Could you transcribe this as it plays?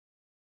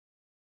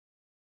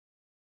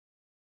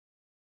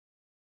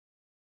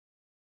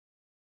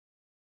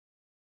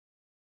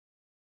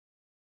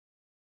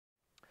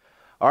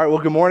All right, well,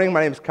 good morning.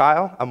 My name is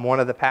Kyle. I'm one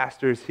of the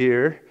pastors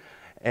here.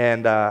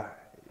 And,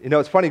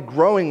 it's funny,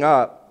 growing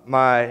up,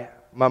 my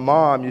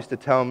mom used to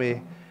tell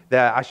me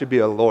that I should be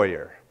a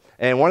lawyer.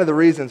 And one of the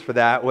reasons for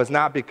that was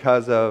not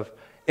because of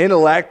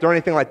intellect or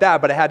anything like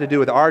that, but it had to do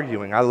with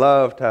arguing. I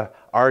love to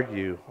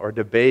argue or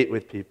debate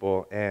with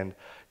people and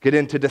get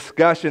into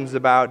discussions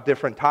about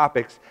different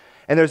topics.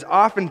 And there's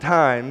often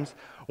times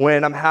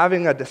when I'm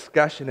having a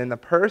discussion and the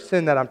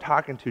person that I'm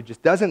talking to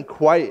just doesn't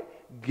quite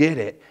get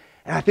it.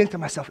 And I think to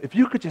myself, if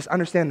you could just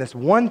understand this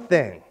one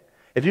thing,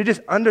 if you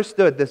just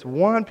understood this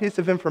one piece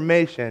of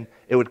information,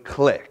 it would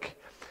click.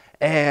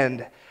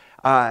 And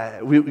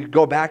we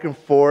go back and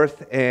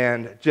forth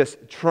and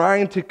just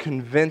trying to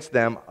convince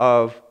them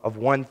of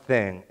one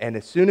thing. And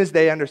as soon as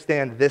they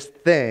understand this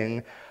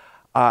thing,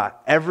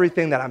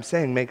 everything that I'm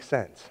saying makes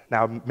sense.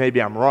 Now,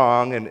 maybe I'm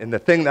wrong in the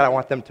thing that I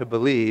want them to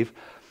believe,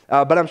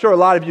 but I'm sure a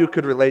lot of you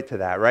could relate to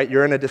that, right?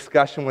 You're in a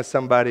discussion with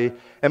somebody.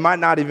 It might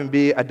not even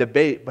be a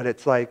debate, but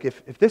it's like,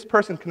 if this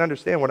person can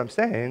understand what I'm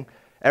saying,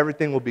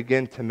 everything will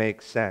begin to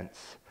make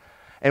sense.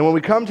 And when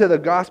we come to the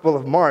Gospel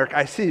of Mark,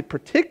 I see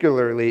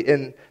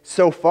particularly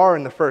so far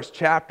in the first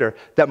chapter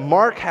that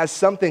Mark has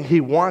something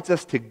he wants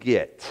us to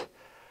get.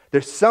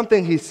 There's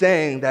something he's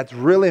saying that's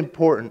really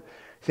important.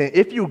 Saying,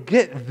 if you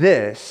get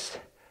this,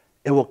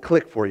 it will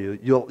click for you.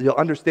 You'll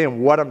understand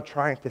what I'm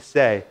trying to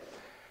say.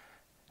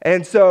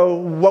 And so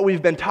what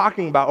we've been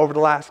talking about over the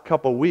last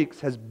couple weeks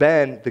has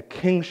been the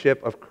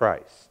kingship of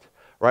Christ,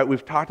 right?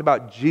 We've talked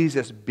about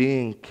Jesus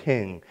being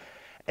king.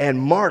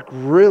 And Mark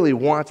really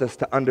wants us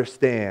to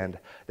understand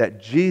that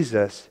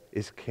Jesus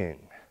is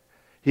king.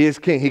 He is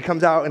king. He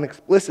comes out and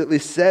explicitly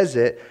says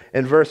it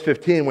in verse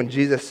 15 when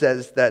Jesus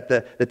says that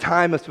the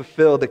time is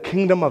fulfilled, the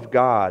kingdom of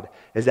God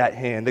is at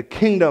hand. The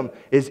kingdom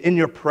is in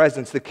your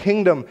presence. The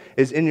kingdom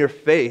is in your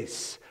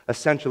face,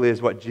 essentially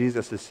is what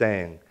Jesus is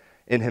saying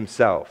in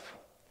himself.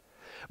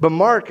 But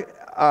Mark,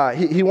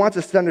 he wants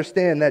us to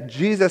understand that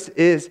Jesus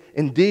is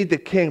indeed the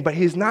king, but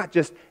he's not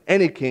just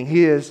any king.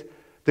 He is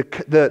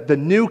the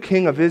new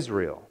king of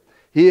Israel.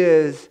 He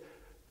is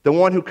the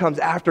one who comes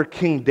after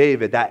King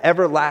David, that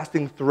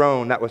everlasting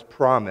throne that was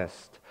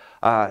promised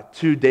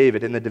to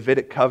David in the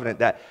Davidic covenant,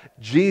 that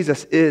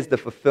Jesus is the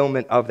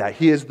fulfillment of that.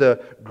 He is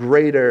the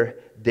greater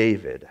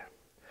David.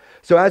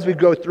 So as we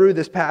go through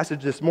this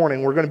passage this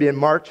morning, we're going to be in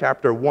Mark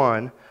chapter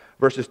 1,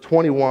 verses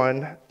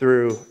 21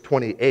 through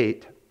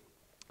 28.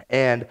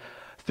 And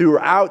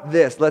throughout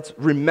this, let's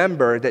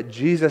remember that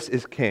Jesus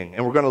is king.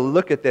 And we're going to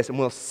look at this and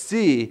we'll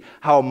see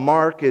how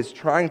Mark is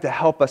trying to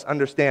help us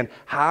understand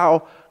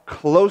how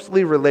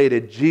closely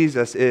related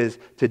Jesus is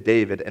to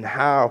David and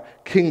how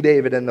King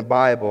David in the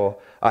Bible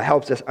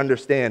helps us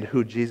understand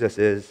who Jesus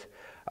is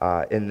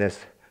in this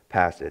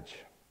passage.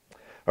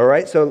 All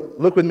right, so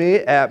look with me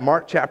at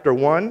Mark chapter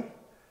 1,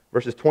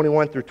 verses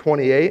 21 through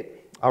 28.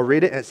 I'll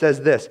read it, and it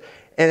says this,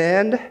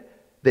 "And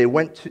they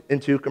went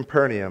into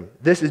Capernaum."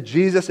 This is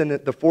Jesus and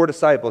the four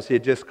disciples he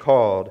had just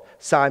called,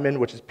 Simon,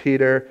 which is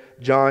Peter,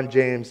 John,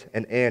 James,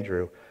 and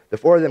Andrew. The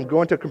four of them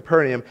go into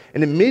Capernaum,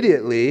 and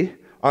immediately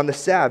on the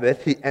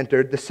Sabbath he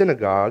entered the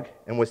synagogue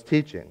and was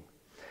teaching.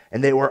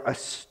 And they were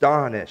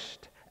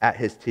astonished at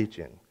his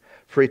teaching,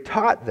 for he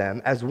taught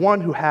them as one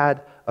who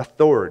had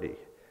authority,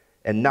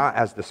 and not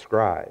as the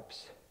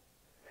scribes.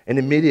 And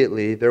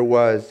immediately there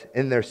was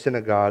in their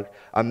synagogue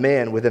a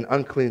man with an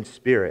unclean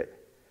spirit.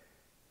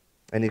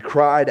 And he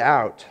cried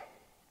out,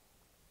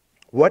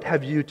 "What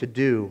have you to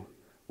do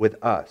with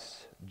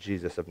us,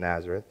 Jesus of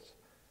Nazareth?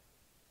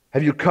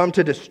 Have you come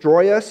to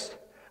destroy us?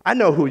 I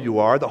know who you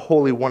are, the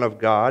Holy One of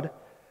God."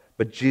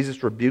 But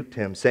Jesus rebuked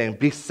him, saying,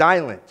 "Be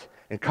silent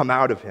and come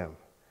out of him."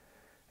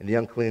 And the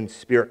unclean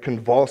spirit,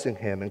 convulsing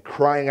him and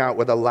crying out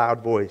with a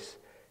loud voice,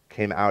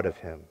 came out of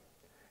him.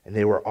 And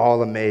they were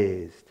all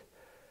amazed,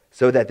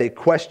 so that they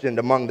questioned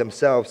among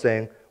themselves,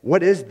 saying,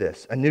 "What is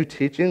this? A new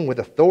teaching with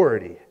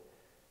authority?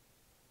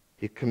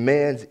 He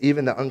commands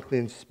even the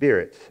unclean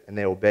spirits, and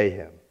they obey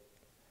him."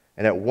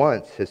 And at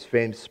once his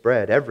fame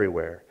spread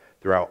everywhere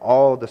throughout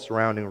all the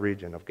surrounding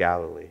region of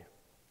Galilee.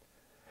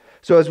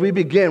 So as we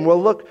begin, we'll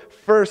look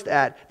first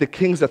at the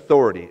king's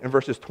authority in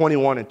verses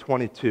 21 and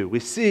 22. We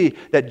see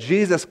that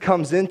Jesus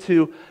comes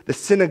into the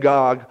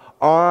synagogue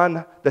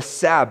on the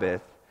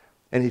Sabbath,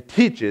 and he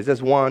teaches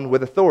as one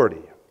with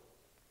authority.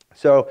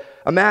 So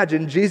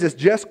imagine Jesus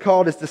just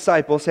called his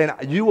disciples saying,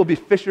 "You will be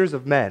fishers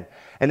of men."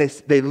 And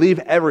they leave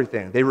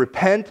everything. They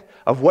repent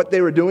of what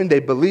they were doing. They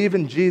believe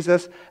in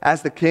Jesus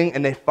as the king,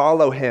 and they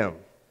follow him.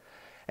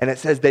 And it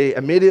says they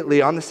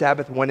immediately on the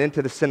Sabbath went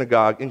into the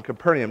synagogue in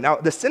Capernaum. Now,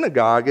 the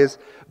synagogue is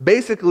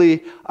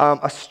basically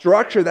a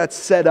structure that's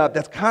set up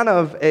that's kind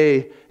of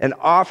an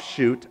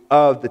offshoot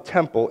of the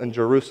temple in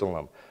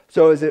Jerusalem.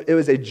 So it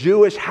was a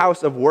Jewish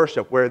house of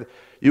worship where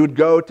you would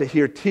go to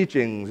hear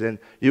teachings, and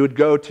you would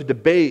go to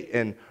debate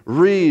and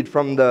read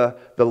from the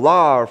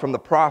law or from the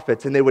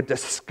prophets, and they would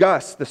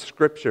discuss the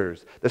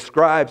scriptures. The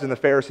scribes and the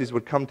Pharisees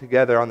would come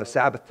together on the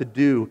Sabbath to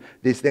do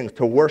these things,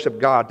 to worship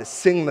God, to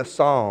sing the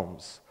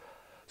Psalms.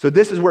 So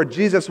this is where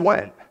Jesus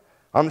went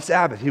on the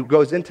Sabbath. He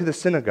goes into the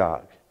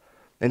synagogue,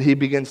 and he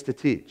begins to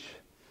teach.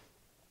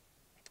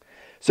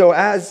 So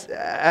as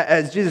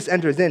Jesus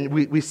enters in,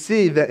 we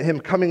see that him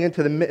coming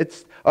into the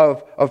midst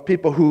of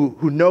people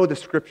who know the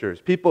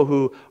scriptures, people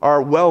who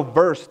are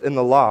well-versed in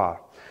the law.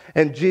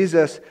 And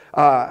Jesus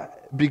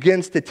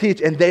begins to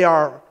teach, and they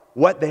are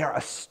what? They are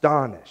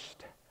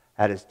astonished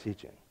at his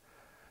teaching.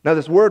 Now,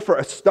 this word for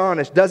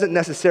astonished doesn't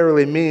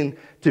necessarily mean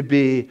to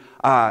be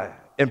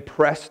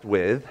impressed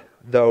with,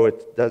 though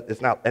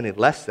it's not any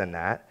less than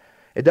that.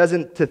 It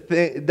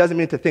doesn't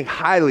mean to think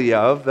highly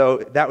of, though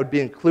that would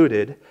be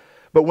included.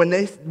 But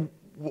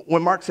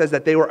when Mark says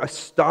that they were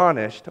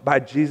astonished by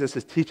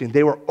Jesus' teaching,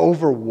 they were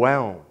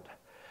overwhelmed.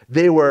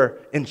 They were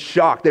in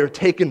shock. They were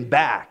taken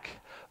back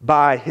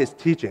by his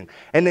teaching.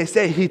 And they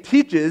say he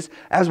teaches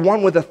as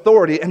one with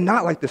authority and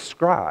not like the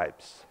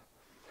scribes.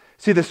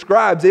 See, the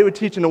scribes, they would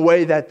teach in a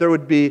way that there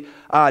would be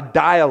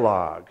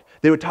dialogue.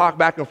 They would talk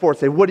back and forth,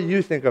 say, what do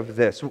you think of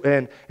this?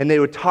 And they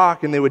would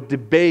talk and they would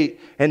debate,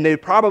 and they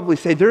would probably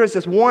say, there is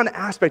this one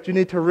aspect you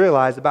need to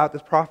realize about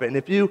this prophet. And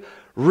if you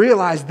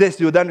realize this,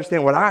 you would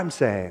understand what I'm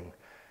saying.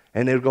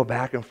 And they would go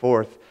back and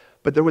forth.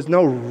 But there was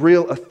no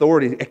real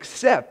authority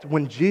except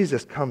when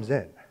Jesus comes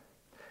in.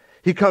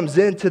 He comes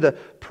into the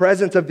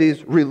presence of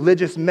these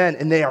religious men,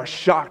 and they are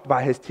shocked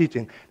by his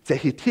teaching. So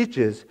he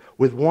teaches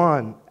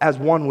as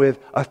one with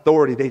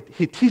authority.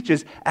 He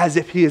teaches as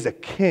if he is a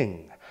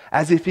king,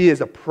 as if he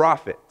is a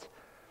prophet.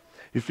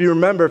 If you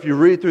remember, if you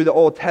read through the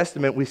Old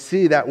Testament, we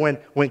see that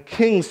when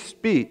kings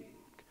speak,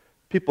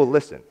 people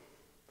listen.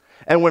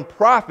 And when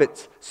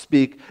prophets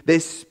speak, they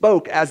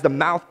spoke as the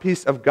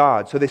mouthpiece of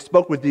God. So they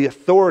spoke with the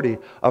authority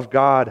of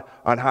God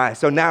on high.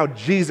 So now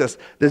Jesus,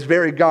 this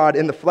very God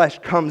in the flesh,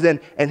 comes in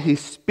and he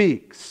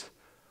speaks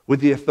with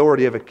the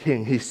authority of a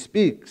king. He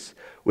speaks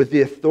with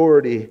the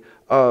authority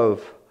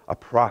of a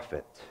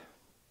prophet.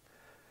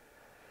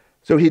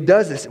 So he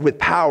does this with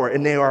power,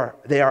 and they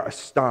are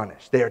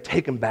astonished. They are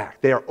taken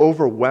back. They are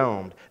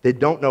overwhelmed. They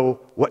don't know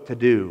what to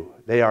do.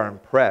 They are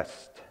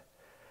impressed.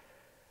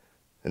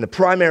 And the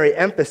primary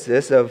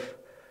emphasis of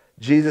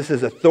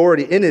Jesus'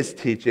 authority in his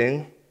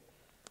teaching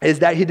is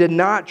that he did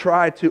not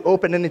try to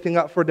open anything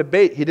up for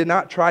debate. He did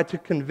not try to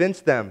convince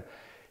them.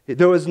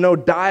 There was no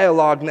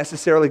dialogue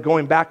necessarily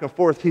going back and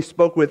forth. He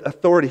spoke with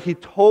authority. He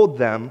told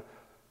them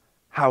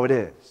how it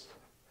is.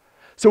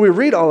 So we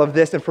read all of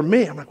this, and for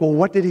me, I'm like, well,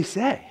 what did he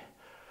say?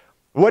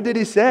 What did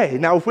he say?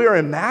 Now, if we are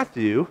in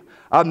Matthew,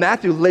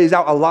 Matthew lays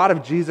out a lot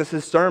of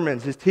Jesus'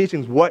 sermons, his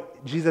teachings,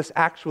 what Jesus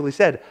actually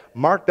said.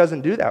 Mark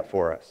doesn't do that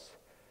for us.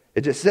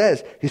 It just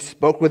says he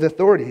spoke with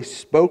authority. He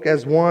spoke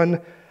as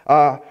one,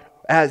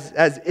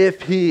 as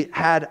if he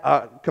had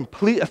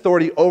complete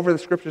authority over the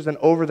scriptures and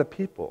over the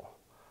people.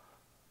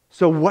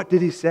 So what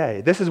did he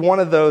say? This is one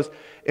of those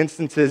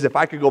instances, if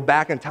I could go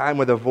back in time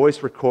with a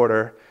voice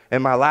recorder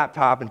and my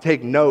laptop and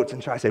take notes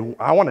and try to say,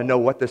 I want to know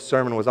what this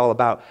sermon was all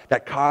about,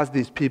 that caused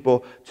these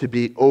people to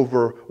be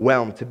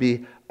overwhelmed, to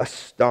be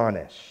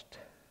astonished.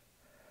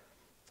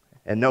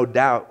 And no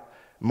doubt,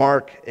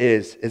 Mark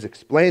is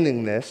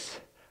explaining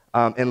this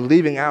and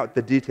leaving out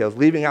the details,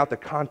 leaving out the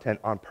content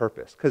on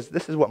purpose, because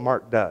this is what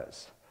Mark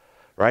does,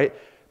 right?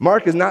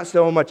 Mark is not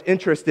so much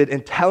interested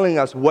in telling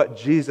us what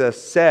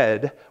Jesus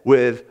said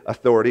with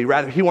authority.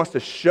 Rather, he wants to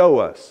show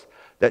us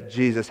that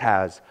Jesus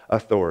has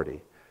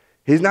authority.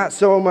 He's not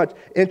so much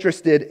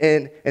interested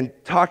in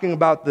talking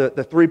about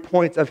the 3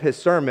 points of his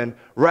sermon.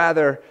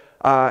 Rather,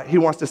 he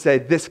wants to say,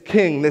 this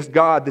king, this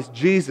God, this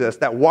Jesus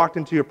that walked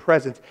into your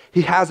presence,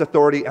 he has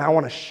authority, and I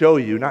want to show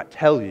you, not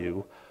tell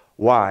you,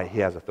 why he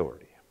has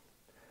authority.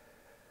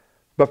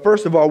 But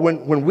first of all,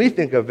 when we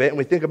think of it and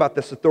we think about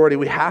this authority,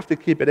 we have to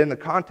keep it in the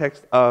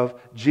context of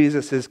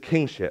Jesus'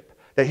 kingship,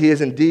 that he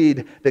is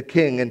indeed the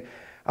king. And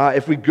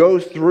if we go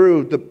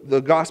through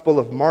the Gospel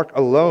of Mark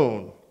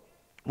alone,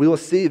 we will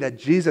see that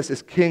Jesus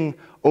is king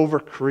over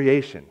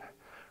creation,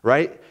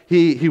 right?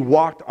 He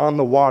walked on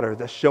the water,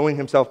 thus showing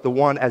himself the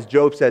one, as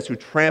Job says, who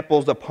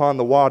tramples upon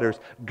the waters,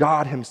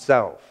 God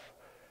himself.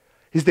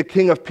 He's the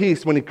king of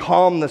peace when he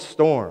calmed the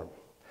storm.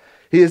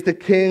 He is the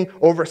king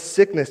over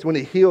sickness when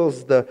he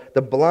heals the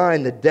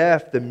blind, the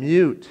deaf, the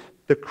mute,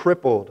 the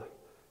crippled.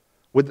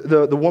 With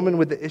the woman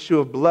with the issue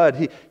of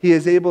blood, he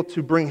is able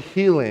to bring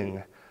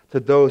healing to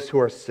those who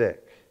are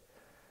sick.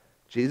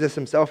 Jesus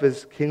himself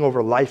is king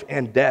over life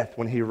and death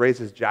when he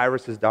raises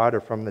Jairus' daughter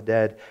from the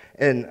dead.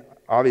 And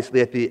obviously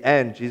at the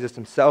end, Jesus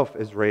himself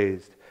is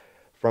raised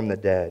from the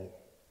dead.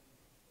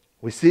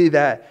 We see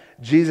that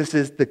Jesus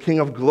is the king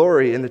of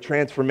glory in the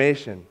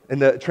transformation, in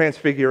the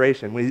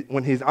transfiguration,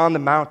 when he's on the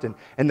mountain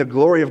and the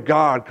glory of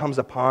God comes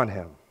upon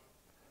him.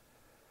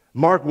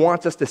 Mark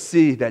wants us to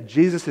see that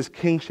Jesus'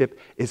 kingship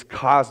is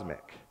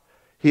cosmic.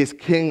 He is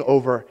king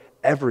over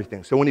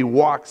everything. So when he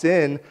walks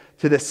in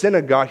to the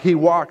synagogue, he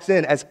walks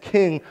in as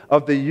king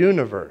of the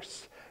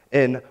universe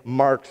in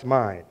Mark's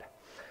mind.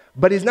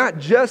 But he's not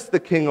just the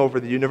king over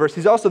the universe,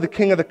 he's also the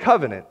king of the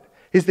covenant.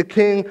 He's the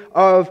king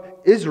of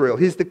Israel.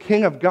 He's the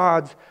king of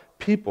God's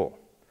people.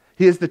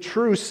 He is the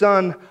true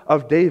son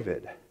of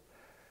David.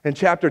 In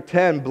chapter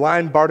 10,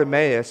 blind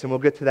Bartimaeus, and we'll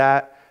get to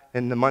that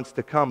in the months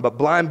to come, but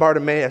blind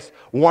Bartimaeus,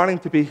 wanting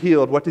to be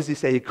healed, what does he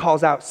say? He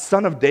calls out,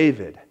 "Son of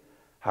David,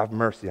 have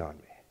mercy on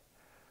me.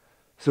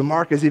 So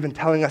Mark is even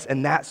telling us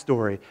in that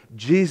story,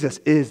 Jesus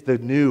is the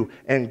new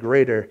and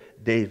greater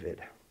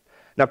David.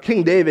 Now,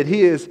 King David,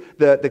 he is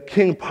the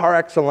king par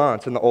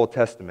excellence in the Old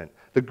Testament,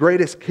 the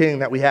greatest king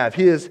that we have.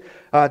 He is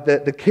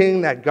the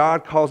king that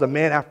God calls a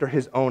man after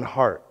his own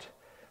heart.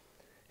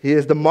 He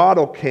is the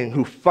model king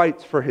who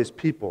fights for his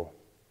people.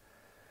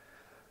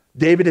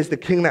 David is the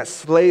king that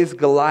slays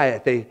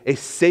Goliath, a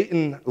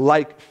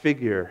Satan-like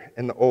figure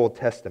in the Old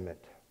Testament.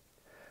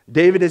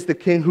 David is the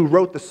king who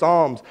wrote the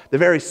Psalms, the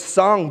very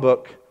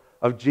songbook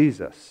of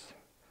Jesus.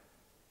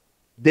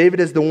 David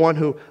is the one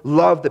who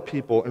loved the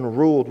people and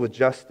ruled with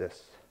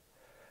justice.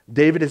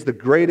 David is the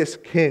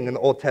greatest king in the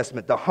Old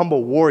Testament, the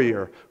humble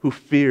warrior who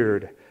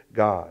feared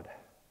God.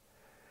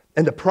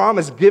 And the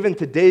promise given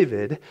to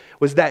David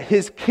was that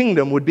his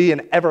kingdom would be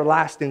an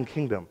everlasting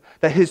kingdom,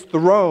 that his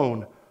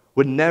throne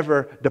would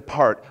never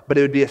depart, but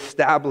it would be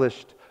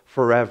established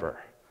forever.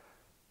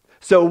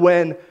 So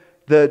when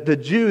the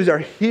Jews are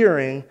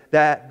hearing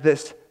that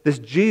this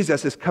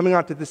Jesus is coming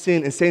onto the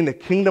scene and saying the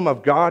kingdom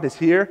of God is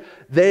here,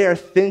 they are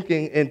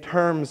thinking in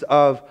terms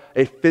of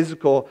a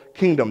physical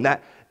kingdom,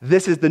 that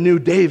this is the new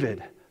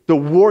David, the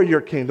warrior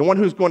king, the one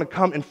who's going to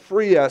come and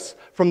free us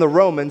from the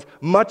Romans,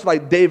 much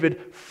like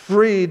David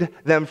freed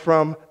them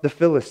from the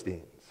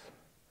Philistines.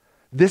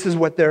 This is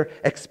what they're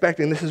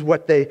expecting. This is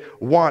what they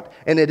want.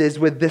 And it is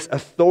with this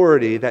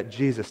authority that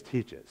Jesus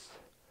teaches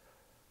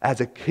as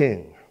a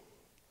king.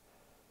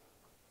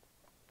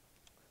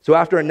 So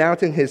after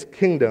announcing his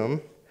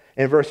kingdom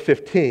in verse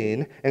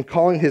 15 and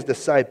calling his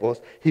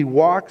disciples, he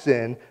walks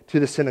in to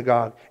the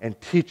synagogue and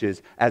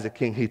teaches as a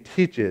king. He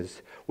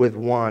teaches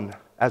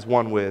as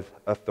one with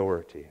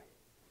authority.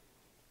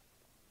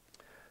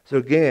 So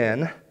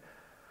again,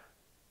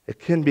 it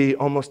can be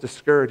almost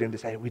discouraging to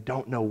say we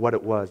don't know what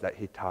it was that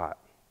he taught.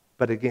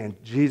 But again,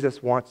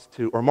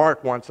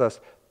 Mark wants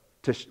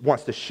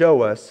to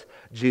show us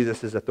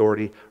Jesus'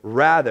 authority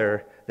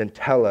rather than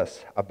tell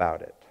us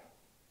about it.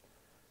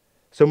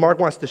 So Mark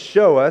wants to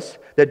show us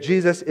that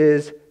Jesus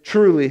is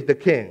truly the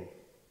king.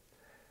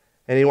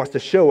 And he wants to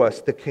show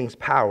us the king's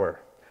power,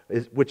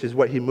 which is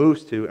what he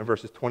moves to in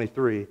verses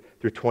 23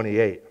 through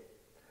 28.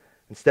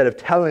 Instead of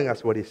telling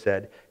us what he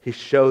said, he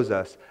shows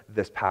us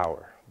this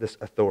power, this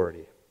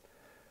authority.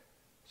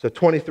 So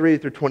 23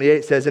 through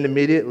 28 says, "And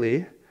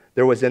immediately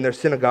there was in their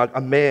synagogue a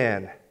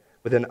man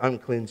with an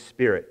unclean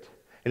spirit.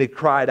 And he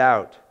cried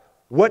out,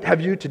 'What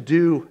have you to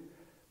do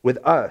with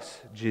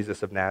us,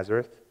 Jesus of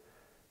Nazareth?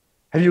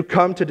 Have you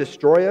come to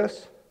destroy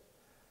us?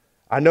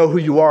 I know who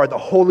you are, the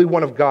Holy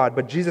One of God.'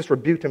 But Jesus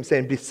rebuked him,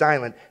 saying, 'Be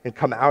silent and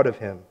come out of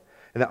him.'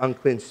 And the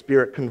unclean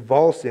spirit,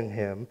 convulsing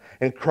him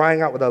and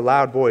crying out with a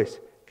loud voice,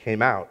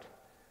 came out.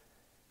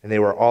 And they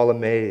were all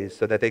amazed,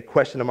 so that they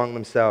questioned among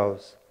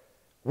themselves,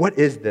 'What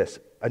is this?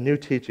 A new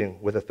teaching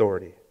with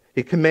authority.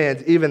 He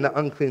commands even the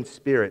unclean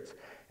spirits,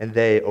 and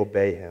they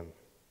obey him.'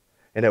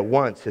 And at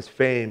once his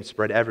fame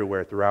spread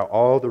everywhere throughout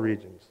all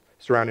the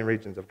surrounding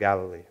regions of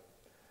Galilee."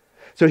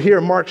 So here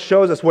Mark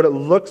shows us what it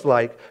looks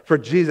like for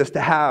Jesus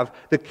to have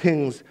the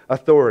king's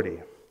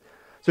authority.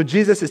 So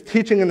Jesus is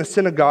teaching in the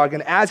synagogue,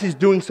 and as he's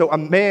doing so, a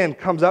man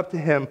comes up to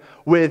him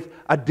with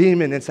a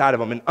demon inside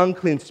of him, an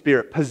unclean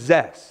spirit,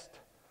 possessed.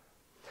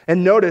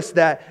 And notice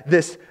that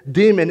this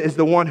demon is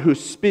the one who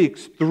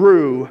speaks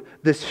through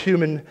this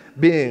human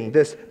being,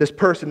 this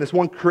person, this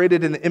one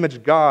created in the image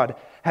of God,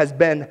 has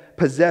been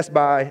possessed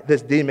by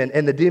this demon.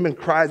 And the demon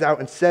cries out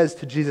and says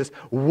to Jesus,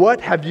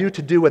 "What have you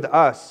to do with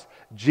us,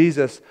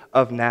 Jesus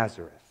of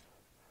Nazareth?"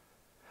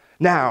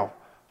 Now,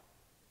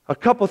 a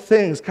couple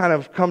things kind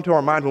of come to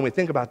our mind when we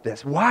think about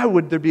this. Why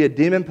would there be a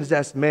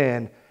demon-possessed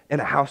man in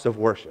a house of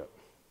worship?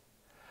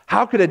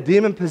 How could a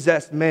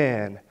demon-possessed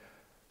man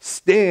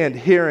stand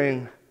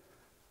hearing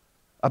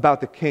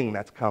about the king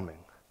that's coming,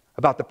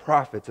 about the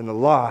prophets and the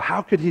law?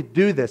 How could he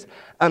do this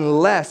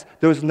unless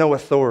there was no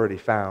authority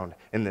found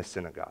in this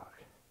synagogue?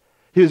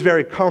 He was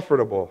very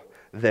comfortable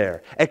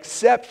there,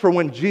 except for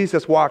when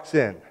Jesus walks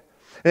in.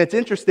 And it's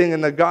interesting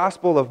in the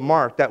Gospel of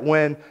Mark that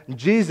when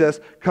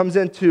Jesus comes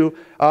into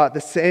the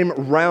same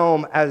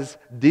realm as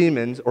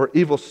demons or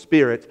evil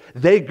spirits,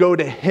 they go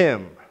to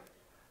him.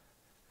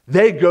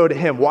 They go to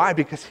him. Why?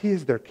 Because he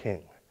is their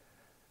king.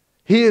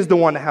 He is the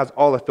one that has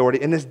all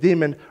authority, and this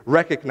demon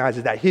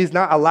recognizes that. He's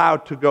not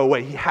allowed to go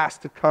away. He has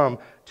to come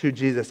to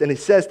Jesus. And he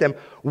says to him,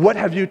 "What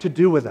have you to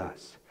do with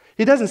us?"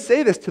 He doesn't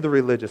say this to the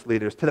religious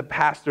leaders, to the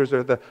pastors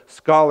or the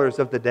scholars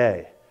of the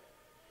day.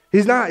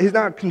 He's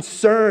not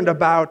concerned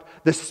about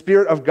the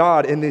Spirit of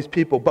God in these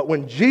people. But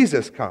when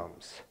Jesus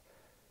comes,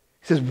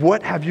 he says,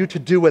 "What have you to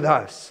do with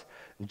us,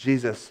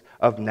 Jesus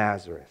of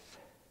Nazareth?"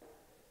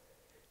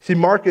 See,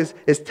 Mark is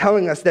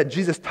telling us that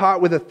Jesus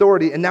taught with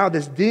authority, and now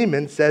this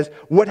demon says,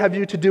 "What have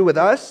you to do with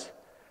us?"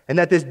 And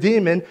that this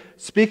demon,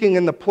 speaking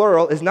in the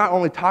plural, is not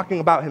only talking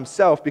about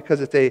himself, because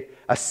it's a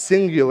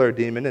singular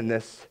demon in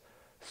this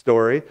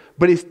story,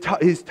 but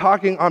he's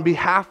talking on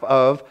behalf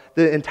of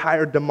the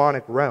entire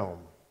demonic realm.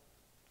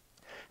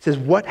 He says,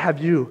 "What have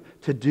you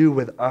to do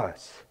with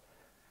us?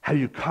 Have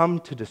you come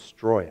to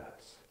destroy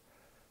us?"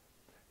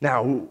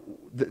 Now,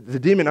 the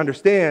demon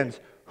understands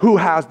who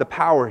has the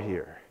power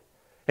here.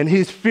 And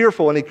he's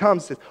fearful, and he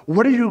comes and says,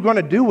 what are you going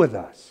to do with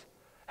us?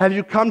 Have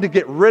you come to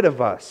get rid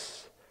of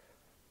us?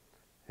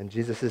 And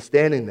Jesus is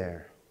standing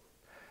there.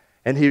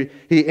 And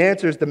he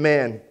answers the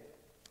man,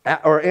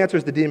 or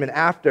answers the demon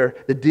after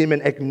the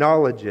demon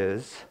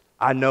acknowledges,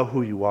 I know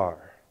who you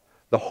are,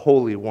 the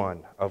Holy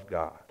One of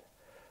God.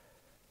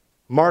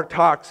 Mark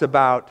talks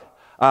about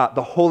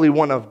the Holy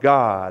One of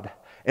God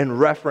in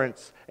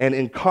reference and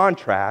in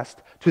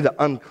contrast to the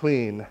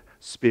unclean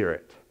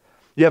spirit.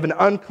 You have an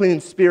unclean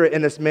spirit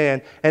in this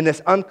man, and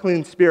this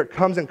unclean spirit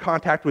comes in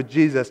contact with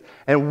Jesus.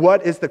 And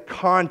what is the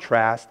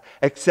contrast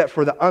except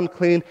for the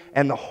unclean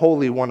and the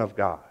Holy One of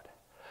God?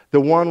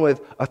 The one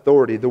with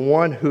authority, the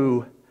one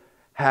who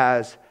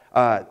has,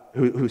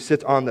 who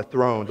sits on the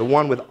throne, the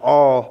one with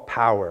all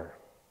power.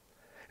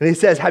 And he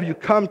says, have you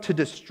come to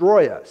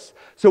destroy us?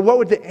 So what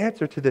would the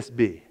answer to this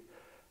be?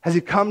 Has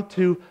he come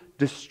to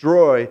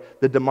destroy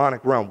the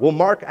demonic realm? Well,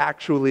 Mark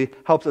actually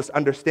helps us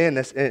understand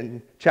this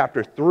in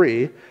chapter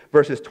 3,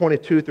 verses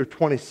 22 through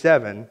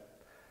 27,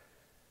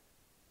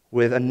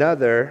 with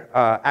another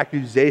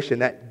accusation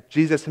that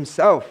Jesus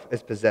himself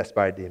is possessed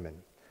by a demon.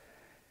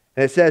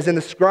 And it says, and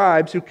the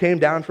scribes who came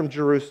down from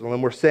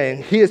Jerusalem were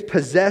saying, he is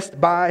possessed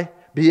by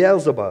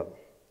Beelzebub,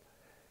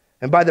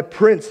 and by the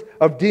prince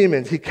of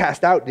demons he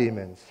cast out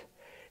demons.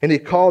 And he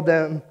called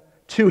them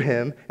to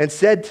him and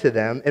said to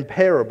them in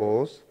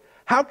parables,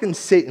 how can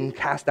Satan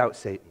cast out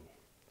Satan?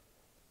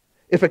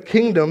 If a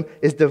kingdom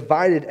is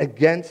divided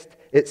against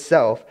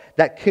itself,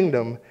 that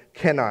kingdom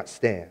cannot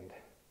stand.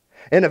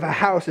 And if a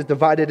house is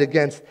divided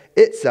against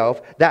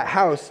itself, that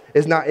house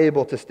is not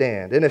able to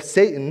stand. And if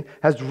Satan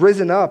has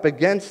risen up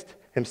against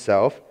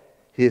himself,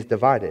 he is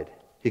divided.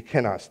 He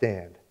cannot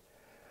stand,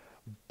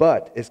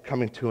 but is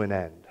coming to an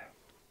end.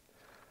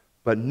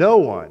 But no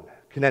one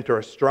can enter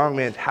a strong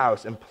man's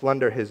house and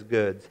plunder his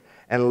goods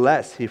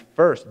unless he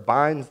first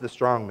binds the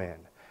strong man.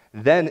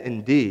 Then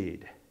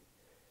indeed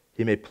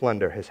he may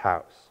plunder his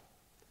house.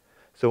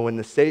 So when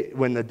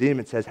the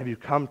demon says, have you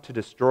come to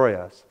destroy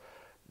us?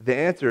 The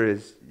answer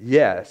is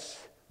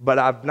yes, but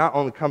I've not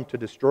only come to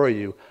destroy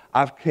you,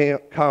 I've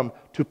come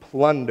to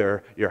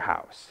plunder your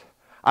house.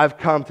 I've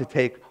come to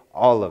take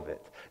all of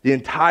it. The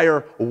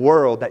entire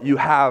world that you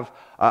have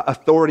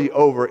authority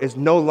over is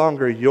no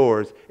longer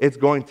yours. It's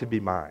going to be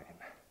mine.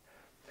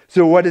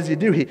 So what does he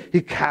do?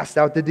 He casts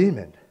out the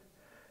demon.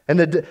 And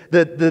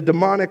the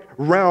demonic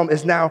realm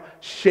is now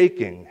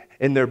shaking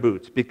in their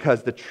boots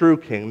because the true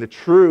king, the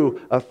true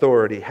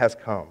authority has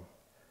come.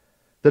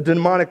 The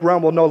demonic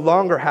realm will no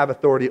longer have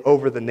authority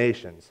over the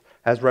nations,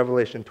 as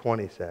Revelation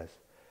 20 says.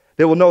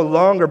 They will no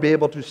longer be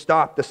able to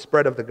stop the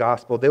spread of the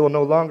gospel. They will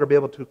no longer be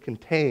able to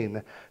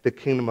contain the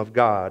kingdom of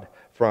God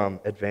from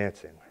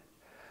advancing.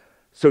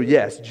 So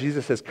yes,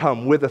 Jesus has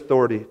come with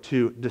authority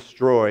to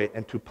destroy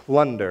and to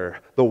plunder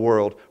the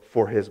world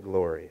for his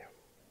glory.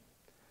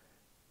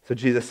 So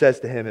Jesus says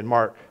to him in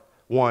Mark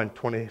 1,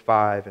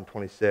 25 and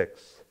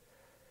 26,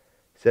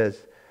 he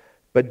says,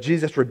 but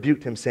Jesus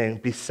rebuked him, saying,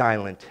 be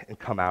silent and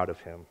come out of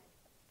him.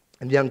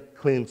 And the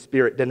unclean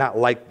spirit did not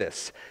like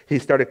this. He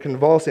started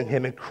convulsing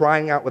him and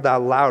crying out with a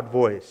loud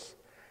voice.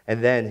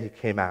 And then he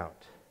came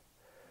out.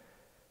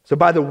 So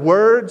by the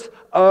words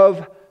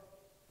of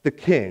the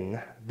king,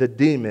 the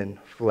demon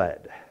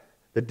fled.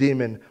 The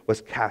demon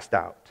was cast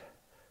out.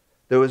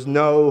 There was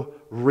no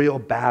real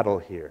battle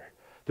here.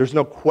 There's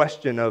no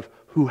question of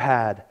who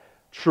had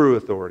true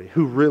authority,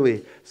 who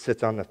really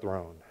sits on the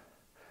throne.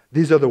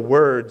 These are the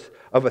words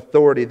of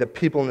authority that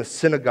people in the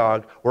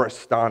synagogue were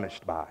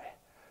astonished by.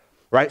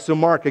 Right? So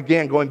Mark,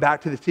 again, going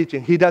back to the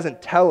teaching, he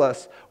doesn't tell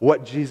us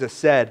what Jesus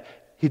said.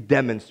 He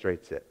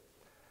demonstrates it.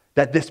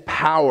 That this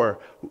power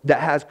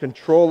that has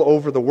control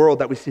over the world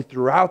that we see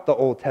throughout the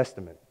Old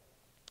Testament,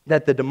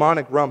 that the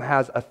demonic realm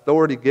has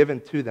authority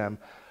given to them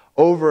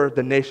over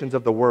the nations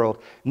of the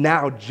world.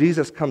 Now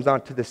Jesus comes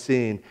onto the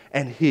scene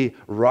and he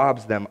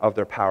robs them of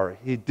their power.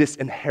 He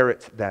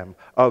disinherits them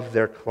of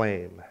their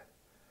claim.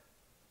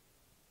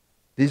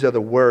 These are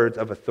the words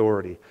of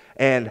authority.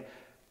 And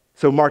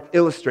so Mark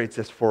illustrates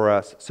this for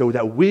us so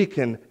that we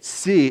can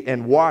see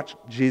and watch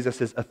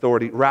Jesus'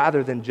 authority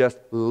rather than just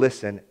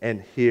listen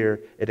and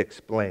hear it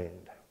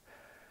explained.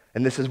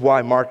 And this is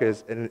why Mark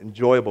is an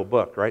enjoyable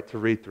book, right, to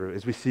read through,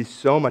 is we see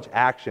so much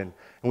action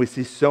and we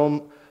see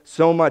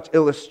so much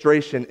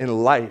illustration in the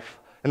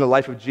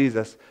life of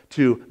Jesus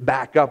to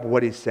back up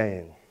what he's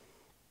saying.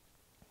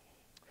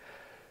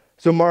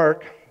 So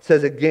Mark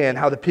says again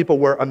how the people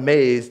were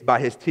amazed by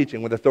his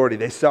teaching with authority.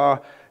 They saw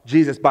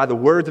Jesus, by the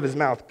words of his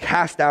mouth,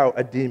 cast out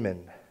a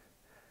demon,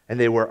 and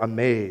they were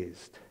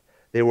amazed.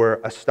 They were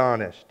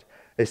astonished.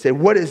 They say,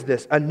 what is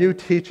this? A new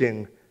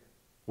teaching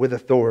with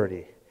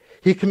authority.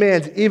 He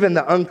commands even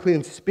the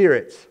unclean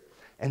spirits,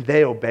 and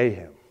they obey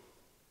him.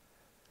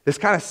 This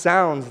kind of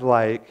sounds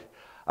like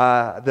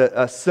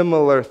a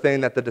similar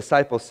thing that the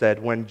disciples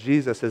said when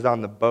Jesus is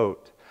on the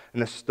boat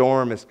and the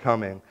storm is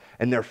coming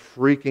and they're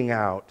freaking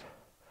out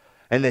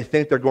and they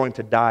think they're going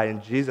to die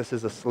and Jesus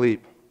is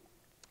asleep.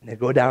 And they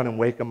go down and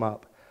wake him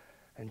up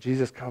And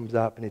Jesus comes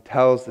up and he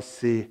tells the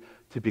sea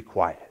to be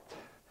quiet,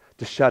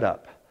 to shut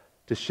up,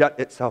 to shut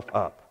itself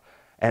up.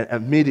 And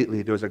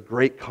immediately there was a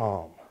great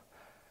calm.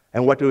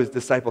 And what do his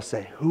disciples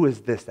say? Who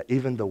is this that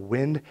even the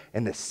wind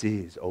and the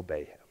seas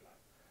obey him?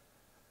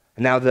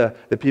 And now the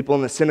people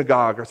in the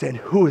synagogue are saying,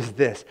 who is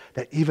this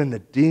that even the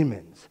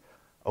demons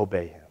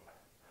obey him?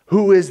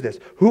 Who is this?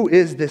 Who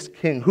is this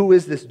king? Who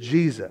is this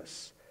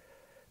Jesus?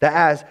 That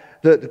as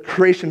the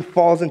creation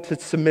falls into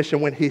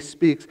submission when he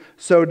speaks,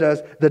 so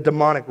does the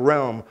demonic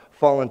realm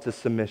fall into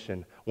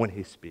submission when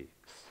he speaks.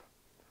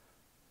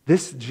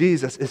 This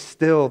Jesus is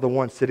still the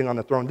one sitting on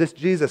the throne. This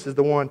Jesus is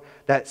the one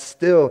that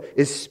still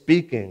is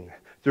speaking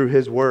through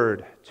his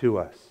word to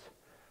us.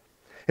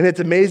 And it's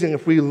amazing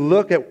if we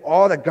look at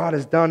all that God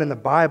has done in the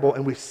Bible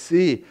and we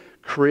see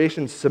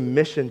creation's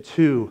submission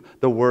to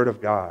the word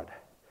of God.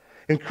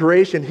 In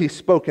creation, he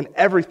spoke and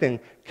everything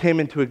came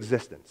into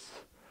existence.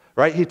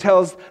 Right? He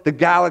tells the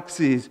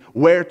galaxies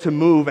where to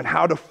move and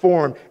how to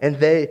form, and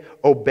they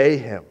obey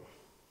him.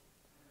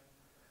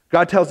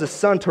 God tells the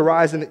sun to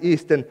rise in the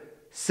east and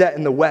set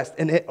in the west,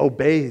 and it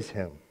obeys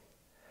him.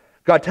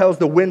 God tells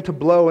the wind to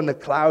blow and the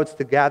clouds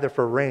to gather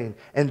for rain,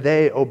 and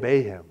they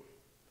obey him.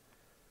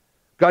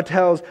 God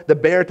tells the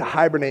bear to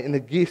hibernate and the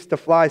geese to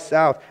fly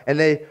south, and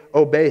they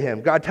obey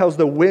him. God tells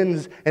the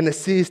winds and the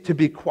seas to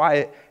be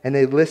quiet, and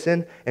they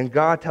listen. And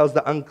God tells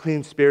the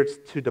unclean spirits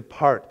to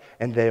depart,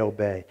 and they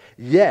obey.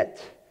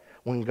 Yet,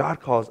 when God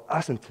calls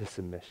us into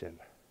submission,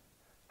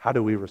 how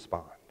do we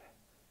respond?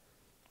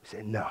 We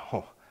say,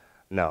 no,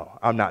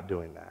 I'm not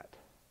doing that.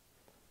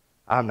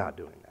 I'm not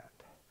doing that.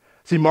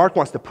 See, Mark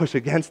wants to push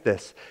against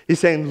this. He's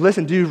saying,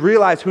 listen, do you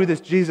realize who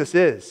this Jesus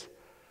is?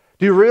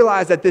 Do you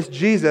realize that this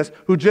Jesus,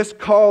 who just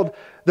called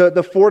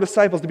the 4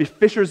 disciples to be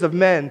fishers of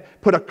men,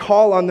 put a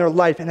call on their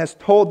life and has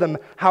told them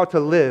how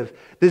to live,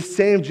 this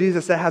same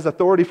Jesus that has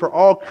authority for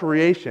all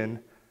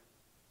creation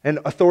and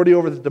authority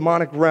over the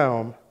demonic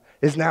realm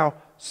is now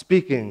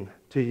speaking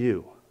to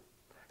you?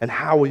 And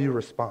how will you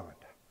respond?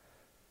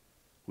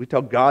 We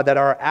tell God that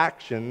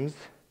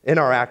in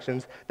our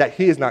actions, that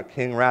he is not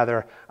king,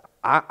 rather,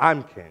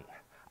 I'm king.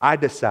 I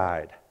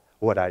decide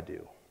what I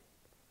do.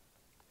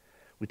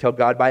 We tell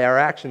God by our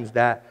actions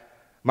that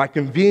my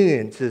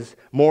convenience is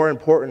more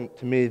important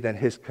to me than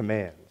his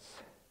commands.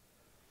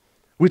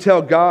 We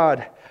tell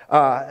God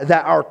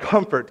that our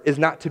comfort is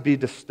not to be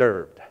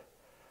disturbed.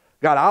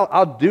 God,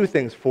 I'll do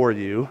things for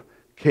you,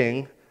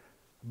 King,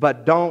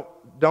 but don't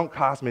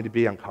cause me to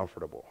be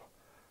uncomfortable.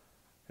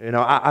 You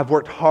know, I've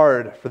worked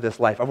hard for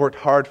this life. I've worked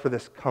hard for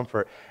this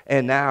comfort.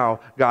 And now,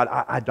 God,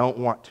 I don't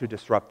want to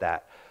disrupt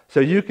that. So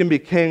you can be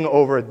king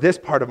over this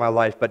part of my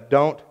life, but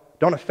don't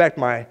affect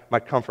my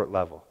comfort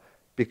level,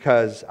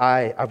 because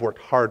I've worked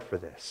hard for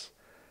this.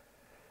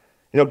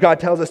 You know, God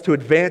tells us to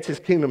advance his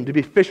kingdom, to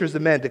be fishers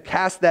of men, to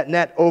cast that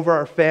net over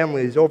our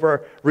families, over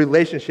our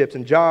relationships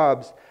and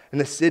jobs in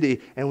the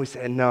city. And we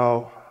say,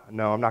 no,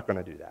 I'm not going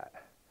to do that.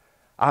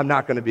 I'm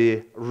not going to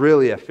be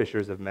really a fisher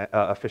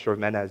of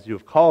men as you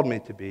have called me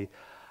to be.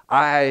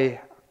 I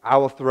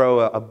will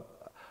throw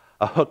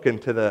a hook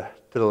into the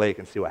lake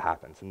and see what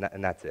happens,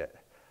 and that's it.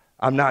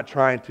 I'm not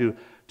trying to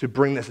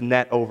bring this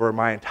net over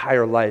my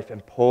entire life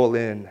and pull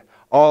in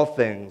all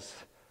things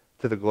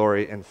to the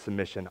glory and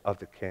submission of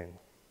the King.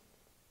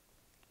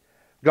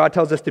 God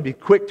tells us to be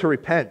quick to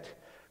repent,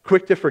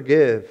 quick to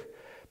forgive,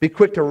 be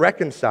quick to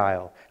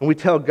reconcile. And we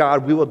tell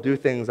God we will do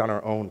things on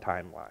our own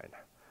timeline.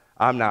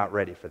 I'm not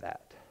ready for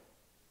that.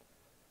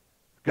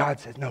 God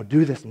says, no,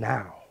 do this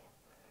now.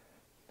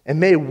 And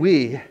may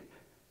we,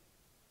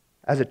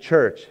 as a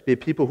church, be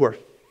people who are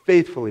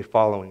faithfully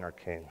following our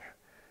King.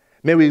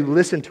 May we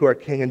listen to our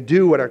King and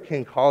do what our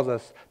King calls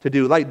us to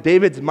do. Like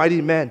David's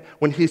mighty men,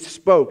 when he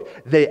spoke,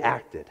 they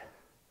acted.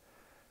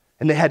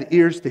 And they had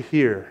ears to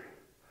hear.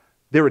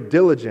 They were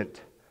diligent.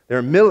 They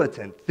were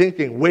militant,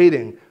 thinking,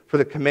 waiting for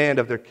the command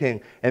of their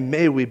King. And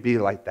may we be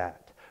like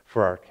that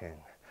for our King.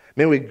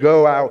 May we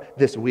go out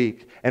this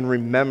week and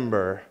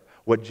remember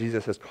what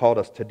Jesus has called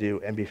us to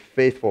do and be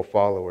faithful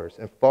followers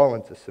and fall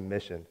into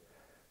submission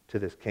to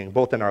this King,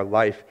 both in our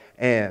life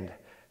and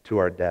to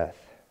our death.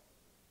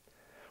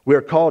 We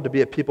are called to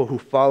be a people who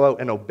follow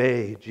and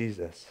obey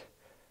Jesus.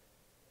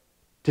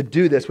 To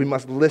do this, we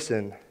must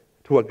listen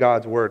to what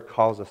God's word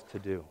calls us to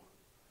do.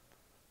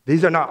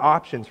 These are not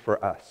options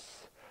for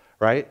us,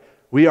 right?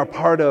 We are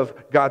part of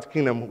God's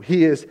kingdom.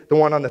 He is the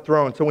one on the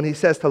throne. So when he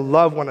says to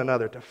love one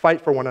another, to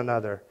fight for one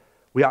another,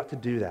 we ought to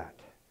do that.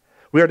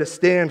 We are to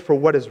stand for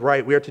what is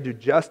right. We are to do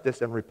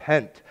justice and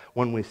repent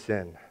when we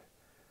sin.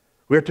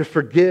 We are to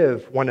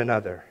forgive one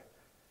another.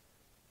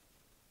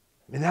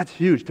 I mean, that's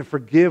huge, to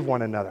forgive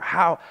one another.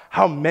 How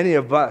many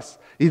of us,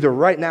 either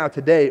right now,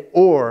 today,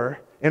 or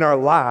in our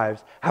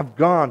lives, have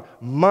gone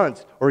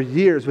months or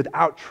years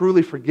without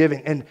truly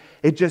forgiving, and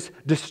it just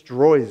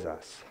destroys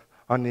us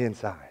on the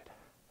inside.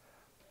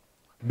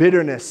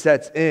 Bitterness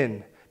sets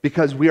in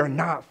because we are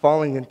not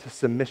falling into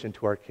submission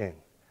to our King.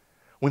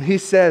 When he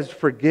says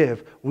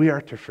forgive, we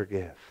are to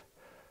forgive.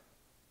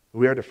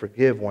 We are to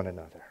forgive one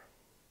another.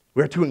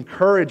 We are to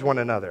encourage one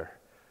another.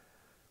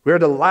 We are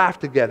to laugh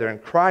together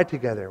and cry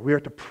together. We are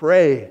to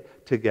pray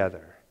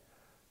together.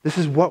 This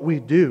is what we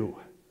do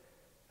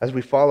as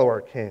we follow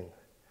our King.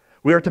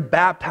 We are to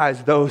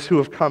baptize those who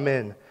have come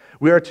in.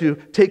 We are to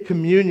take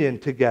communion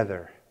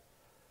together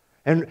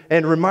and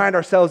remind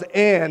ourselves,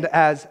 and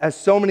as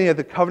so many of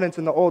the covenants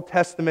in the Old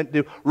Testament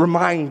do,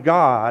 remind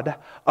God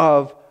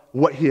of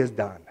what he has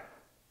done.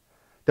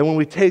 That when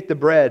we take the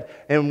bread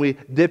and we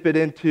dip it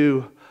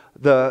into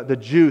the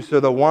juice or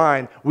the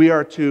wine, we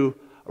are to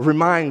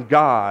remind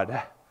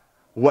God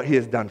what he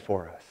has done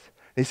for us.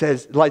 He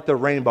says, like the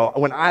rainbow,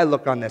 when I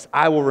look on this,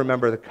 I will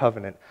remember the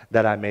covenant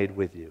that I made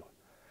with you.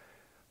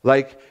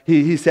 Like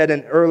he said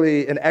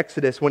in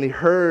Exodus, when he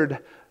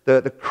heard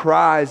the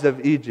cries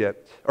of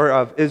Egypt, or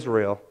of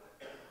Israel,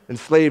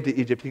 enslaved to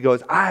Egypt, he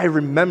goes, I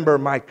remember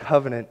my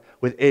covenant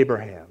with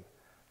Abraham.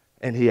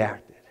 And he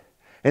acted.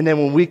 And then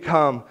when we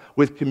come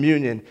with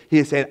communion, he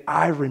is saying,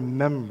 I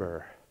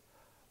remember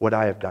what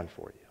I have done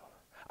for you.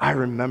 I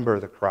remember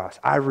the cross.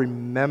 I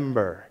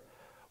remember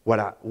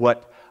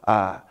what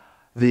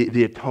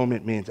the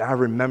atonement means. I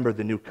remember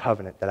the new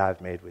covenant that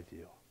I've made with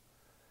you.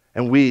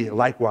 And we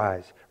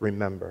likewise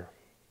remember.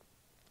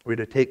 We're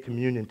to take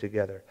communion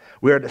together.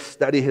 We are to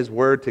study his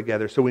word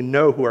together so we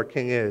know who our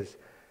King is.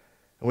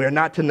 And we are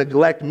not to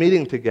neglect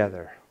meeting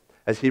together,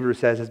 as Hebrews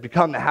says, has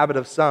become the habit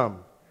of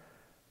some,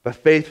 but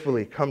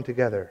faithfully come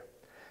together.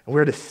 And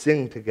we're to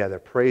sing together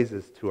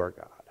praises to our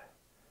God.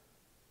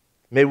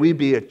 May we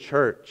be a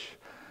church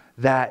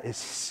that is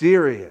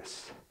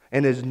serious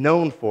and is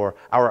known for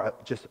our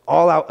just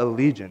all-out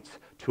allegiance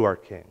to our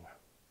King.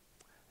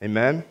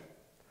 Amen?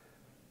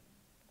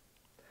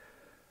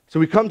 So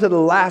we come to the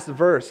last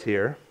verse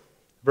here,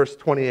 verse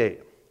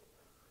 28.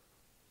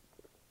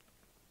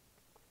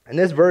 And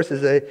this verse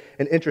is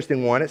an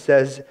interesting one. It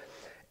says,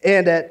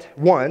 and at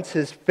once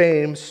his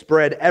fame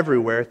spread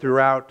everywhere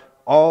throughout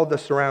all the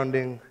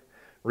surrounding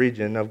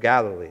region of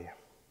Galilee.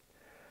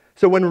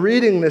 So when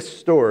reading this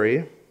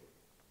story,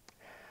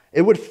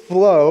 it would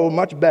flow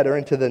much better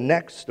into the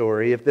next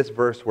story if this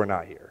verse were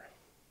not here.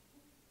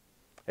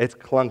 It's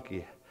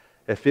clunky.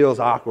 It feels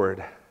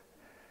awkward.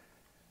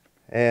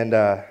 And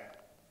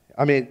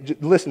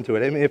listen to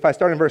it. If I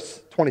start in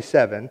verse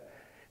 27, it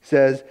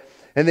says,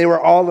 and they were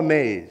all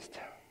amazed,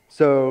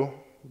 so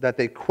that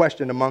they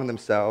questioned among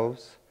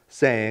themselves,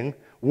 saying,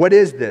 what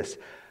is this?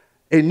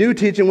 A new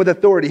teaching with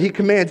authority. He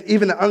commands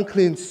even the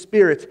unclean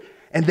spirits,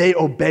 and they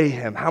obey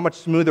him. How much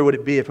smoother would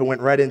it be if it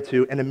went right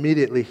into, and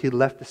immediately he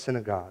left the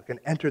synagogue and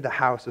entered the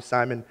house of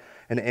Simon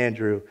and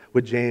Andrew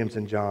with James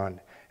and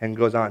John, and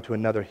goes on to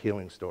another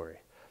healing story.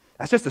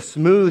 That's just a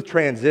smooth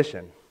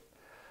transition.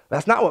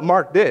 That's not what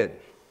Mark did.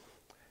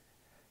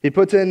 He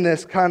puts in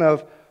this kind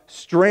of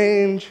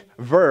strange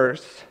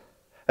verse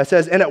that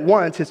says, and at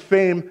once his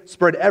fame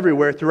spread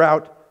everywhere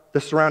throughout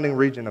the surrounding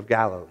region of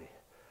Galilee.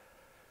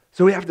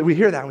 So we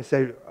hear that and we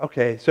say,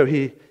 okay, so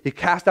he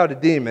cast out a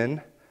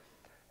demon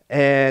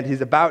and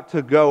he's about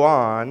to go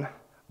on,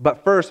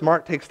 but first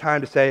Mark takes time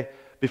to say,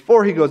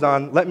 before he goes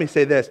on, let me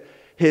say this,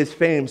 his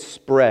fame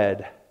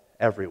spread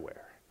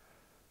everywhere.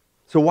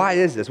 So why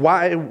is this?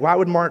 Why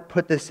would Mark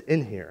put this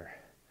in here?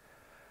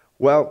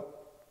 Well,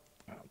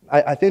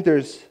 I think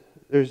there's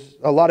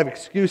a lot of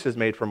excuses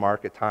made for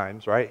Mark at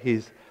times, right?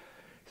 He's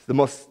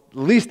the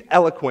least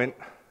eloquent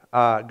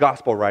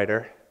gospel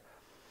writer,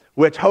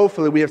 which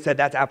hopefully we have said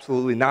that's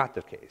absolutely not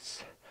the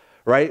case,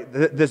 right?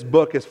 This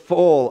book is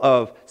full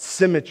of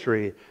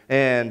symmetry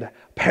and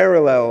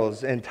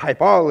parallels and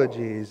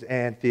typologies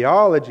and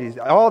theologies,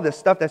 all this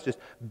stuff that's just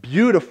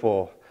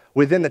beautiful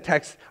within the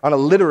text on a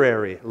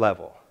literary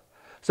level.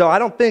 So I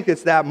don't think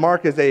it's that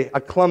Mark is a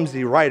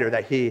clumsy writer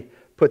that he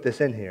put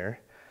this in here.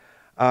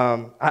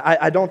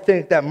 I don't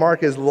think that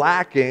Mark is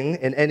lacking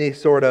in any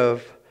sort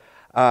of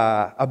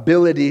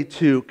ability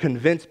to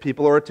convince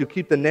people or to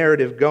keep the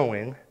narrative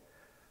going.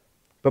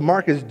 But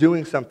Mark is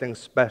doing something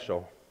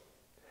special.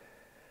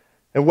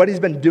 And what he's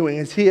been doing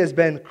is he has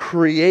been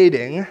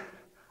creating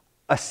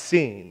a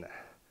scene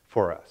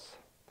for us.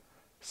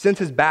 Since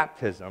his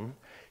baptism,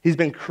 he's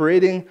been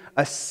creating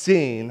a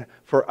scene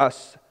for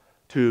us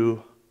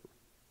to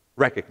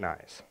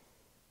recognize.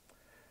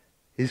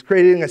 He's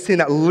creating a scene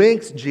that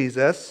links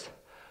Jesus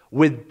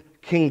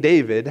with King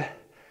David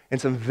in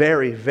some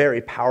very,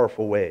 very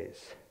powerful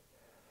ways.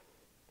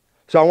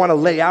 So I want to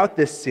lay out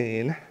this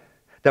scene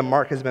that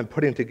Mark has been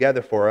putting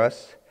together for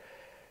us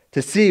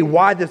to see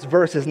why this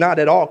verse is not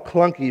at all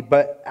clunky,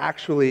 but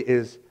actually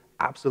is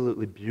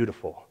absolutely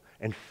beautiful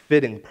and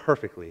fitting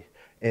perfectly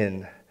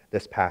in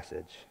this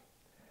passage.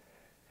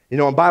 You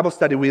know, in Bible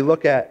study, we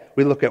look at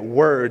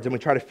words and we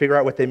try to figure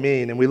out what they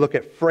mean, and we look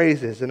at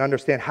phrases and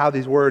understand how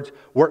these words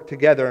work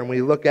together, and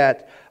we look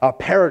at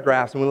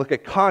paragraphs and we look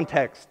at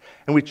context,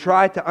 and we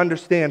try to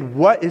understand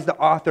what is the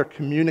author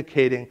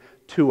communicating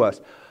to us.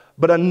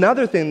 But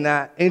another thing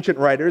that ancient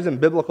writers and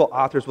biblical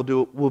authors will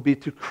do will be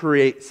to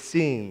create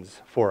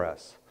scenes for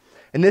us.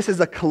 And this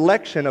is a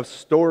collection of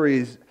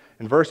stories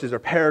and verses or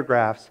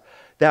paragraphs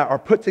that are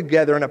put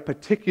together in a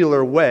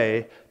particular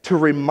way to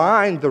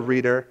remind the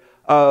reader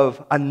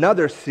of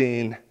another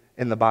scene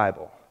in the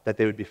Bible that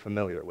they would be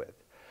familiar with.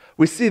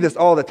 We see this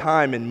all the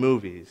time in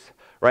movies,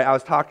 right? I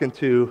was talking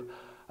to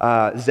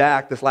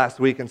Zach this last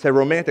week and said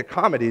romantic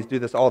comedies do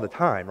this all the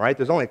time, right?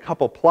 There's only a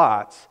couple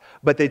plots,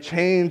 but they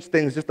change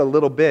things just a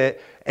little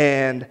bit,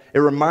 and it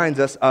reminds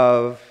us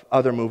of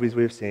other movies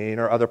we've seen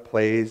or other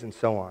plays and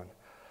so on.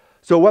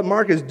 So what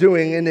Mark is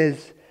doing in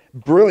his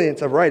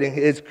brilliance of writing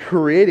is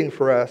creating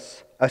for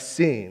us a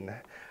scene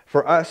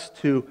for us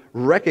to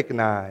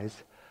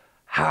recognize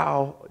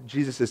how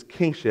Jesus'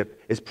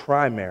 kingship is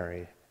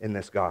primary in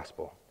this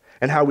gospel,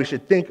 and how we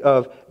should think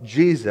of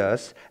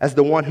Jesus as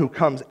the one who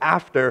comes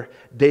after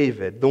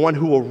David, the one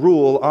who will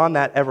rule on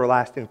that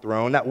everlasting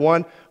throne, that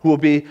one who will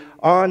be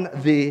on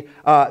the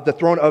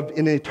throne of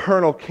an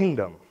eternal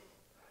kingdom.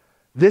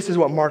 This is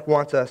what Mark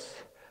wants us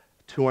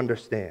to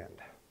understand.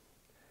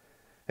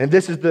 And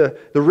this is the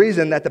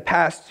reason that the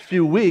past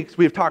few weeks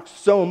we've talked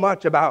so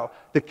much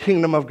about the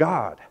kingdom of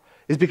God,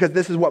 is because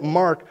this is what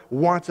Mark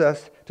wants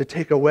us to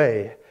take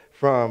away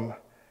from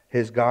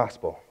his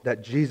gospel,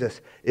 that Jesus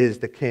is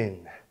the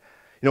king.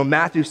 You know,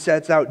 Matthew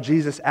sets out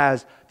Jesus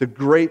as the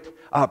great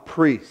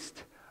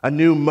priest, a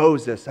new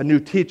Moses, a new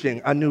teaching,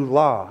 a new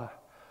law.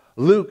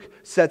 Luke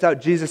sets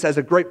out Jesus as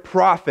a great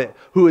prophet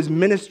who is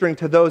ministering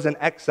to those in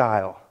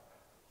exile.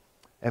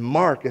 And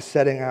Mark is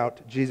setting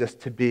out Jesus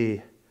to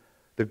be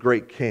the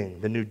great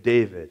king, the new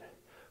David,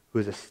 who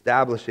is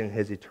establishing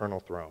his eternal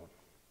throne.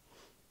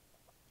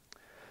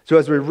 So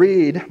as we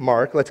read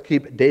Mark, let's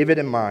keep David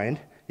in mind,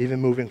 even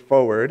moving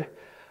forward,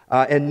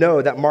 and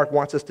know that Mark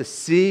wants us to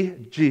see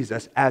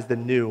Jesus as the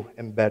new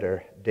and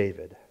better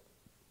David.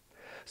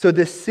 So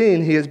this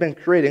scene he has been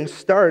creating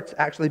starts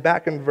actually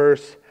back in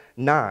verse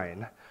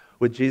 9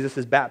 with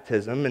Jesus'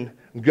 baptism and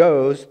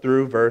goes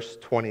through verse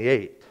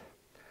 28.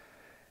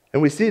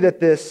 And we see that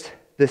this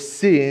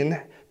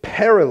scene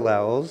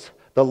parallels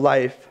the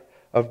life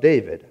of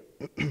David.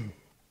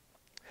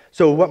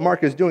 So what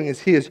Mark is doing is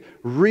he is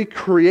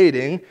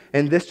recreating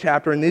in this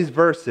chapter, in these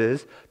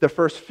verses, the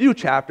first few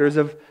chapters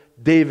of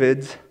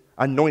David's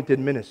anointed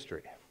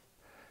ministry.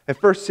 In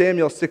 1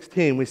 Samuel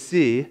 16, we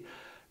see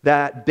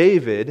that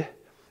David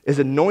is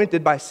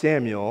anointed by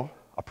Samuel,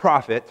 a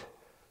prophet,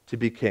 to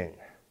be king.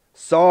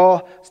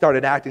 Saul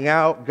started acting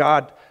out.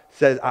 God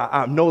says,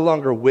 I'm no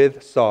longer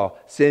with Saul.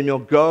 Samuel,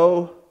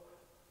 go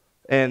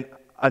and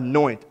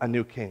anoint a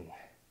new king.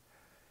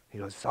 He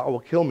goes, Saul will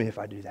kill me if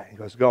I do that. He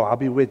goes, go, I'll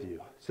be with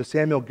you. So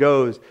Samuel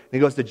goes, and he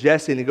goes to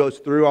Jesse, and he goes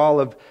through all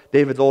of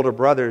David's older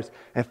brothers.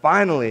 And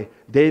finally,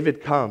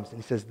 David comes, and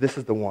he says, this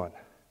is the one.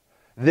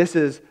 This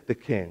is the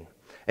king.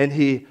 And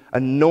he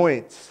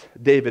anoints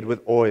David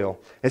with oil.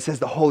 It says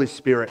the Holy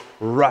Spirit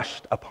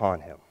rushed upon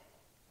him.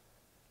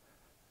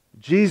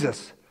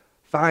 Jesus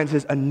finds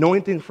his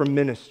anointing for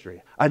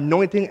ministry,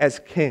 anointing as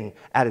king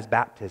at his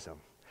baptism.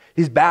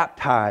 He's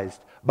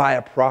baptized by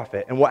a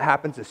prophet. And what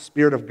happens? The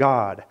Spirit of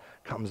God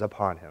comes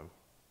upon him.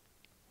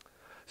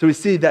 So we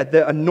see that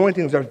the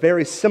anointings are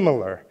very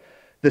similar.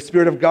 The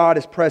Spirit of God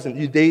is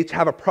present. They each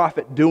have a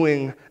prophet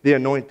doing the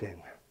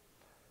anointing,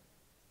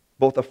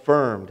 both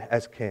affirmed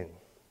as king.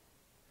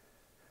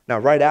 Now,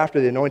 right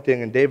after the anointing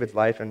in David's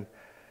life, in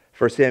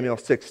 2 Samuel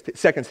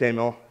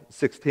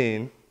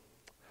 16,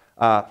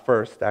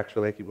 first,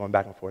 actually, I keep going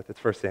back and forth,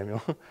 it's 1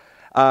 Samuel,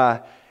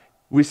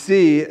 we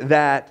see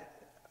that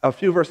a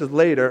few verses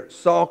later,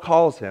 Saul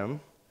calls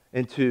him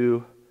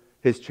into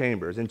his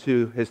chambers,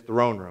 into his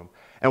throne room.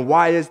 And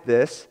why is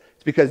this?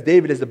 It's because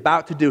David is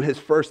about to do his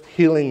first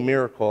healing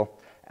miracle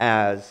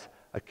as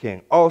a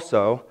king.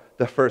 Also,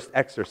 the first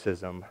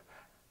exorcism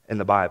in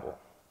the Bible.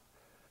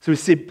 So we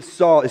see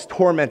Saul is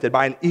tormented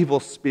by an evil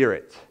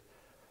spirit.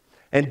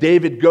 And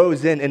David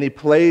goes in and he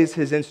plays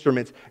his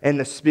instruments, and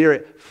the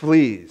spirit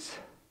flees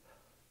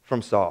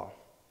from Saul.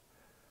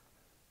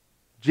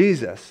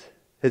 Jesus,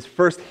 his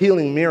first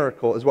healing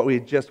miracle is what we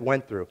just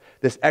went through,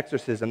 this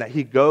exorcism, that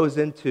he goes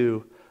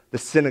into the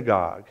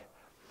synagogue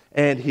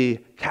and he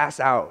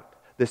casts out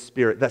this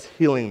spirit, thus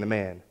healing the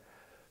man.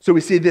 So we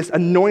see these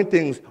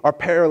anointings are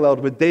paralleled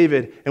with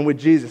David and with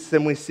Jesus,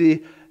 and we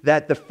see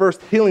that the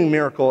first healing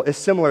miracle is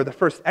similar, the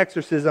first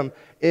exorcism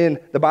in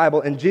the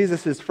Bible, and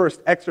Jesus'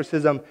 first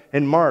exorcism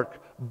in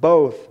Mark,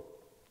 both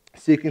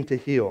seeking to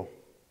heal.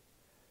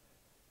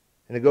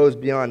 And it goes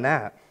beyond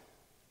that.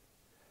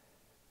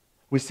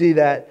 We see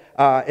that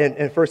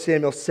in 1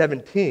 Samuel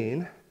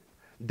 17,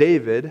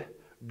 David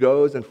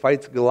goes and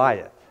fights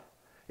Goliath,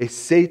 a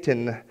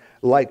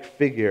Satan-like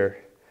figure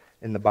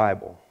in the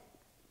Bible.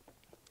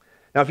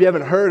 Now, if you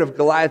haven't heard of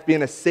Goliath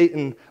being a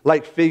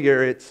Satan-like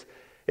figure,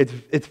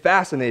 it's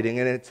fascinating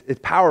and it's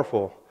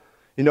powerful.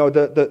 You know,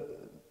 the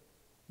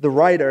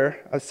writer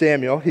of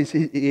Samuel,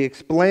 he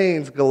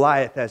explains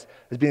Goliath as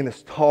being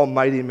this tall,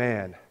 mighty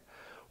man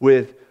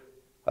with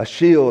a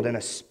shield and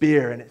a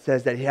spear, and it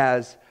says that he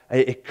has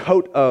a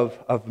coat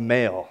of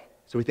mail.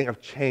 So we think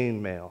of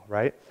chain mail,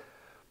 right?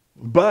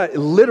 But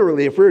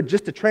literally, if we were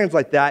just to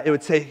translate that, it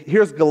would say,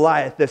 here's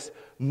Goliath, this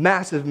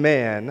massive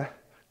man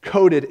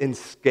coated in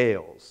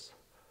scales.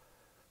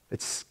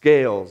 It's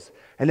scales.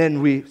 And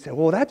then we say,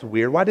 well, that's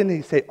weird. Why didn't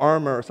he say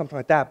armor or something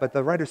like that? But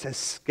the writer says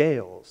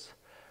scales.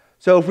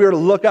 So if we were to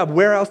look up,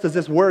 where else does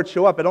this word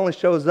show up? It only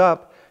shows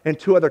up in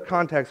two other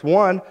contexts.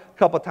 One, a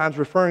couple of times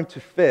referring to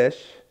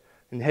fish,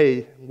 and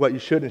hey, what you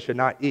should and should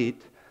not eat.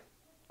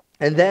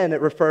 And then it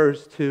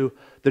refers to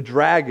the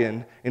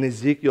dragon in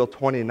Ezekiel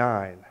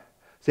 29,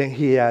 saying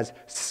he has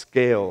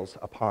scales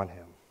upon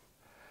him.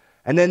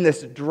 And then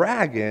this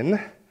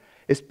dragon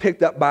is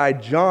picked up by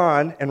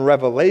John in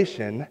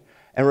Revelation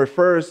and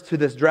refers to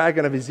this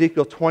dragon of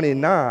Ezekiel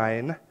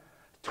 29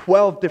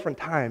 12 different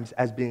times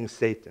as being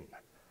Satan.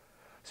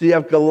 So you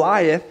have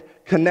Goliath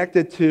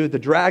connected to the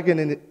dragon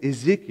in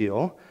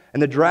Ezekiel,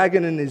 and the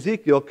dragon in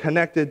Ezekiel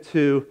connected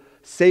to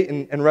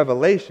Satan in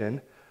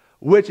Revelation,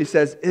 which he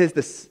says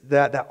is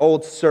that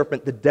old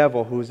serpent, the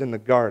devil, who was in the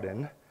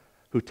garden,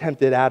 who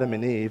tempted Adam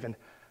and Eve. And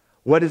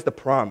what is the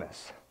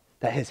promise?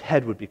 That his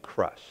head would be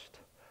crushed,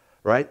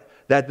 right?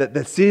 That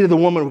the seed of the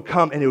woman would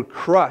come and he would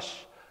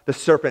crush the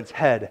serpent's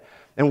head.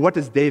 And what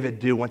does David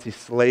do once he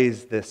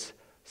slays this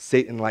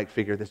Satan-like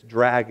figure, this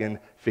dragon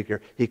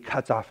figure? He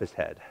cuts off his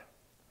head.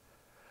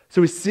 So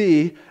we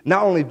see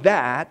not only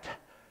that,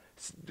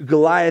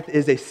 Goliath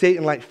is a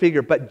Satan-like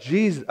figure, but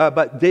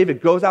David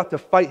goes out to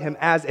fight him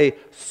as a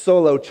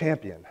solo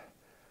champion,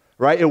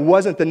 right? It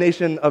wasn't the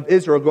nation of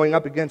Israel going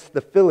up against the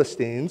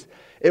Philistines.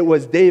 It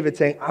was David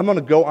saying, I'm going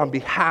to go on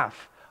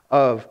behalf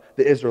of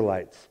the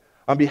Israelites,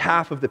 on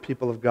behalf of the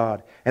people of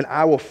God, and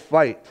I will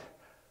fight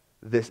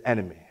this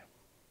enemy.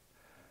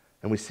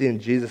 And we see in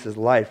Jesus'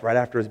 life, right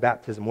after his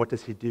baptism, what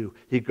does he do?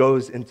 He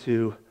goes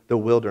into the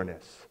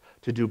wilderness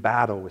to do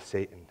battle with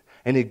Satan.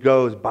 And he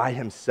goes by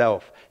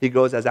himself. He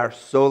goes as our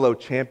solo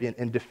champion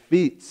and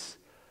defeats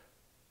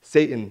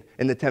Satan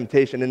in the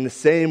temptation. In the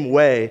same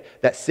way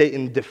that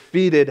Satan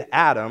defeated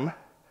Adam,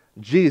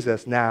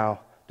 Jesus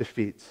now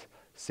defeats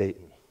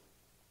Satan.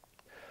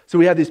 So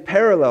we have these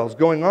parallels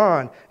going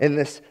on in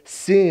this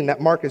scene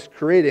that Mark is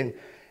creating.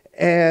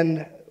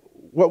 And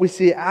what we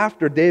see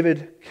after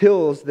David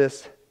kills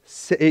this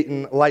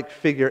Satan-like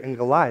figure in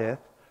Goliath,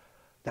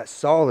 that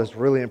Saul is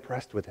really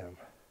impressed with him.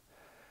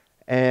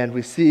 And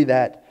we see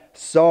that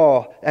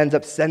Saul ends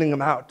up sending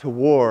him out to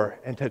war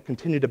and to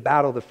continue to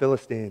battle the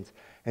Philistines.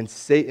 And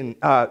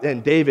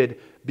David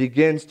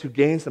begins to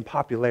gain some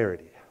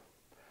popularity.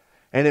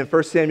 And in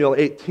 1 Samuel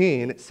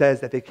 18, it says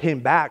that they came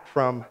back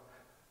from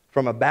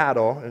a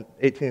battle in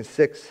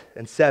 18:6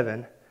 and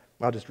 7.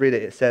 I'll just read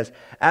it. It says,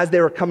 as they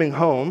were coming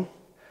home,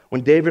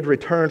 when David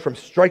returned from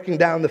striking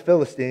down the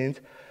Philistines,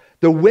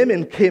 the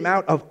women came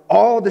out of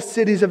all the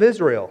cities of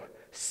Israel,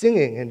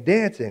 singing and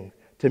dancing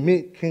to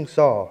meet King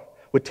Saul,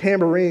 with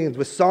tambourines,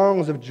 with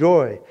songs of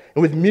joy,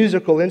 and with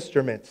musical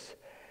instruments.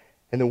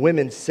 And the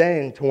women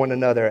sang to one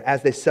another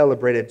as they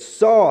celebrated,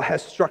 Saul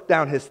has struck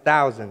down his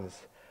thousands,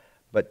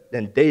 but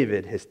then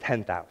David his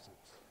 10,000s.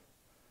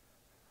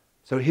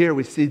 So here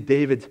we see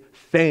David's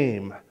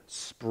fame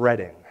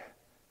spreading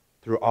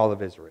through all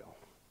of Israel.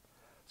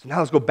 So now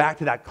let's go back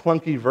to that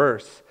clunky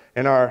verse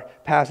in our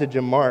passage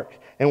in Mark.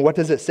 And what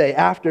does it say?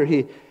 After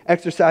he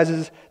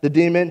exorcises the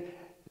demon,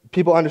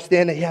 people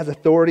understand that he has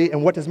authority.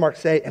 And what does Mark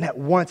say? And at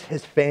once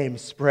his fame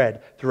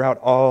spread throughout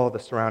all the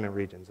surrounding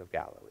regions of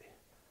Galilee.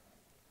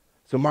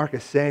 So Mark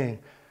is saying,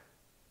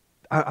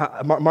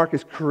 Mark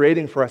is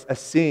creating for us a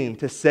scene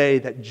to say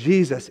that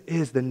Jesus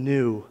is the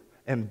new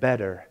and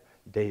better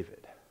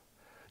David.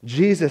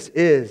 Jesus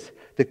is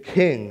the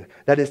king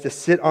that is to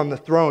sit on the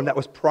throne that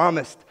was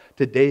promised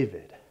to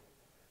David.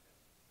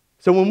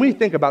 So when we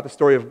think about the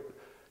story of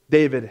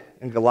David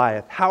and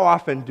Goliath, how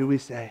often do we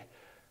say,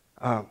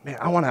 man,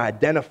 I want to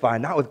identify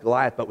not with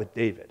Goliath, but with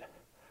David,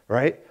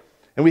 right?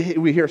 And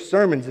we hear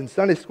sermons and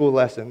Sunday school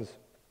lessons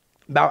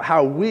about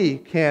how we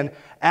can,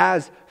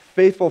 as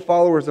faithful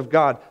followers of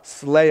God,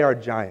 slay our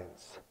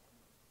giants.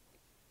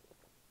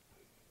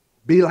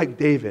 Be like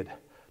David,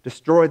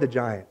 destroy the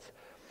giants.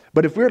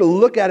 But if we were to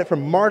look at it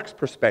from Mark's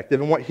perspective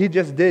and what he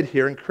just did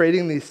here in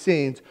creating these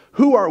scenes,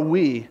 who are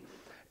we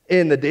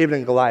in the David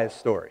and Goliath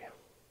story?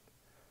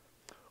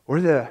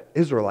 We're the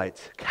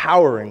Israelites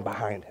cowering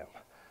behind him.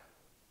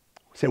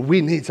 We say,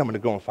 we need someone to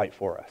go and fight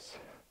for us.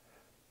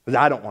 Because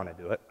I don't want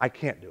to do it. I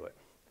can't do it.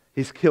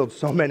 He's killed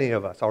so many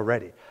of us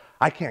already.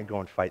 I can't go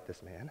and fight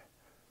this man.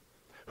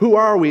 Who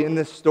are we in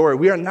this story?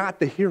 We are not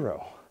the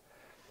hero.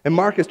 And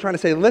Mark is trying to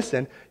say,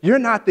 listen, you're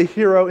not the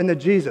hero in the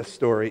Jesus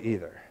story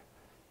either.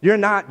 You're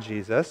not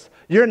Jesus.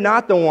 You're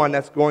not the one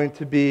that's going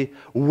to be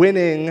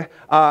winning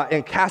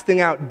and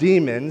casting out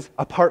demons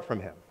apart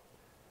from him.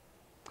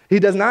 He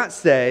does not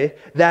say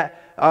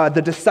that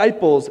the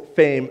disciples'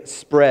 fame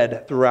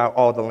spread throughout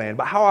all the land.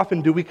 But how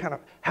often do we kind of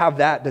have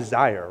that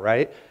desire,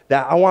 right?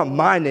 That I want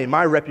my name,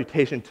 my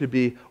reputation to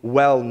be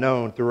well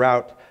known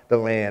throughout the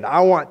land.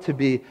 I want to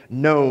be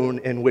known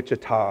in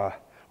Wichita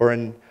or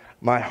in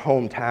my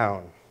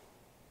hometown.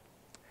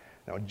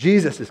 Now,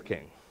 Jesus is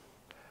king.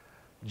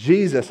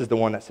 Jesus is the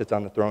one that sits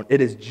on the throne. It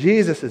is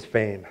Jesus'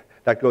 fame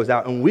that goes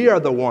out, and we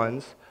are the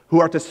ones who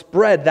are to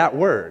spread that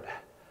word.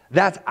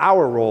 That's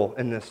our role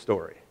in this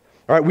story.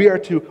 All right, we are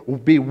to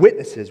be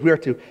witnesses. We are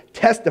to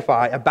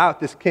testify about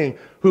this king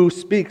who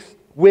speaks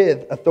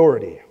with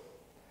authority.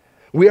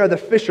 We are the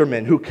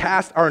fishermen who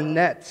cast our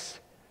nets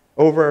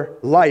over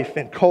life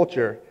and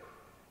culture,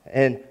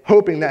 and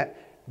hoping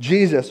that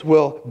Jesus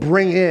will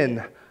bring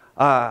in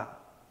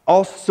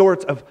all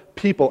sorts of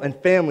people and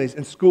families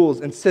and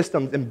schools and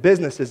systems and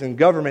businesses and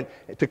government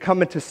to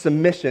come into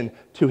submission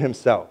to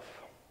himself.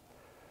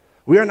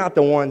 We are not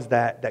the ones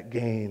that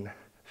gain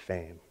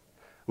fame.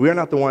 We are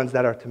not the ones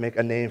that are to make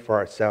a name for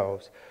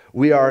ourselves.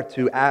 We are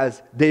to,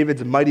 as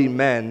David's mighty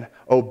men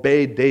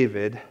obeyed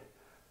David,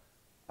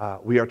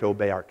 we are to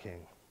obey our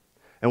king.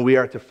 And we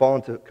are to fall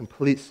into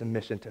complete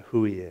submission to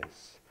who he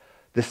is.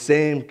 The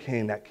same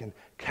king that can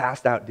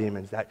cast out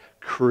demons, that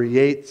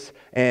creates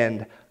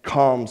and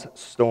calms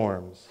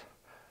storms.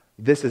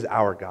 This is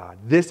our God.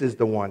 This is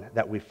the one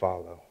that we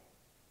follow.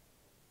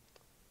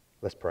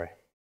 Let's pray.